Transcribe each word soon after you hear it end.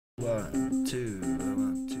1, 2,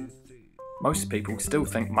 1, 2, 3. Most people still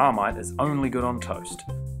think Marmite is only good on toast,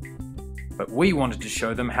 but we wanted to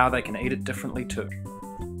show them how they can eat it differently too.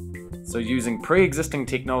 So using pre-existing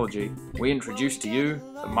technology, we introduced to you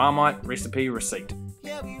the Marmite recipe receipt.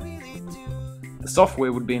 The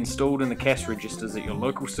software would be installed in the cash registers at your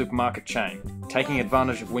local supermarket chain, taking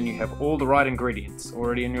advantage of when you have all the right ingredients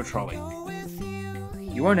already in your trolley.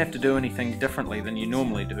 You won't have to do anything differently than you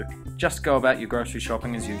normally do, just go about your grocery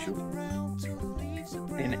shopping as usual.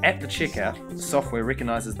 Then at the checkout, the software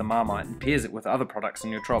recognises the Marmite and pairs it with other products in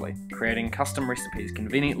your trolley, creating custom recipes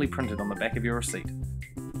conveniently printed on the back of your receipt.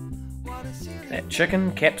 That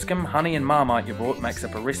chicken, capsicum, honey and Marmite you bought makes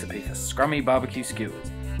up a recipe for scrummy barbecue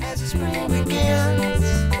skewers. As the spring begins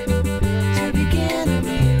to begin anew,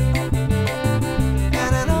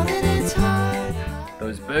 and I know that it's hard.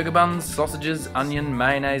 Those burger buns, sausages, onion,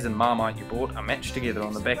 mayonnaise and Marmite you bought are matched together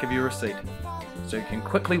on the back of your receipt, so you can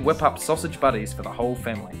quickly whip up sausage buddies for the whole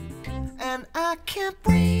family. And I can't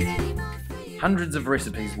breathe anymore. Hundreds of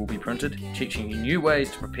recipes will be printed, teaching you new ways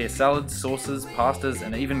to prepare salads, sauces, pastas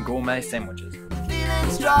and even gourmet sandwiches. Feeling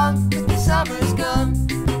strong, but the summer's gone.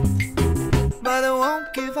 But I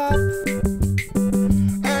won't give up,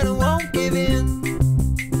 and I won't give in.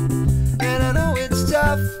 And I know it's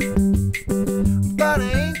tough, but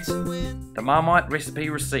I ain't to win. The Marmite recipe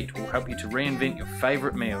receipt will help you to reinvent your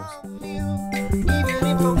favourite meals. Even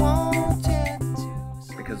if I wanted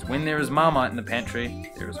to. Because when there is Marmite in the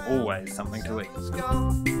pantry, there is always something to eat. It's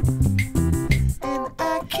gone.